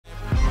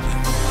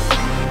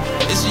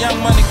It's Young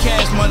Money,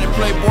 Cash Money,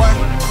 Playboy.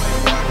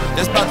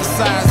 That's about the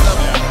size of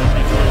it.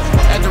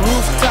 At the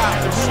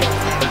rooftop.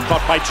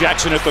 Caught by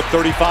Jackson at the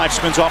 35,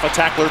 spins off a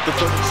tackler at the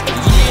 30.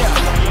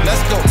 Yeah, let's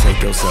go. Take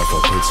yourself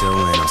a picture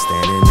when I'm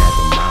standing at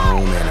the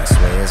mound, and I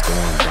swear it's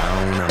going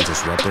down. I'm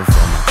just repping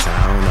for my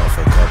town. Off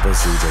a cup of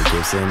CJ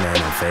Gibson, and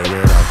I'm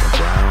faded off the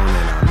ground,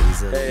 and I'm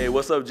easily. Hey,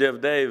 what's up,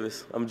 Jeff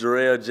Davis? I'm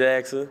Jerrell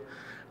Jackson.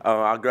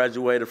 I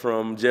graduated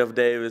from Jeff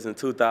Davis in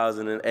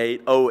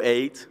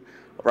 2008.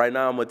 Right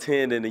now I'm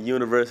attending the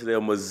University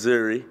of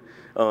Missouri,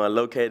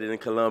 located in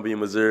Columbia,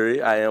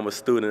 Missouri. I am a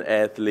student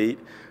athlete.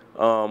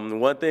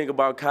 One thing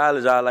about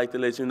college I'd like to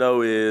let you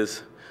know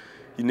is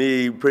you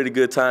need pretty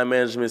good time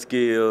management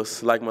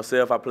skills. Like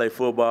myself, I play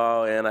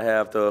football and I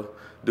have to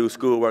do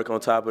schoolwork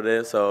on top of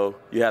that, so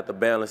you have to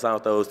balance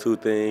out those two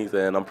things,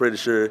 and I'm pretty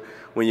sure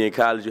when you're in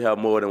college you have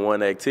more than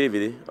one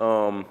activity.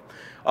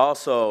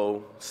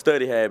 Also,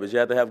 study habits. You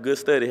have to have good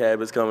study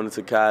habits coming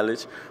into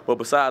college. But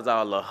besides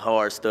all the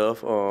hard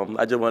stuff,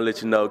 I just want to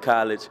let you know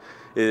college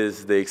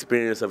is the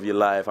experience of your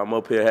life. I'm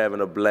up here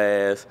having a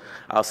blast.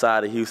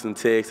 Outside of Houston,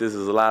 Texas,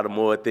 there's a lot of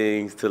more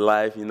things to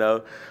life, you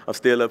know. I'm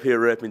still up here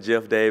repping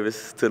Jeff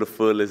Davis to the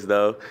fullest,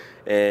 though.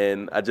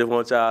 And I just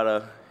want y'all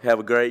to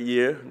have a great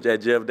year at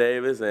Jeff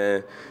Davis,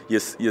 and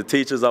your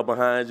teachers are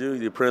behind you,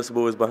 your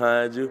principal is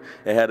behind you,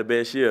 and have the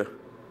best year.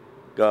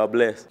 God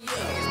bless.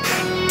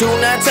 Do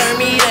not turn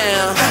me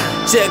down,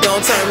 just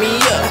gon' turn me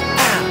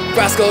up.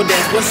 Roscoe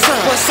dance, what's up?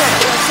 What's up?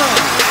 What's up?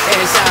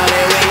 And shout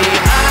it when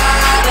you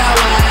out of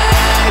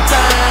way,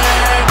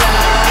 turn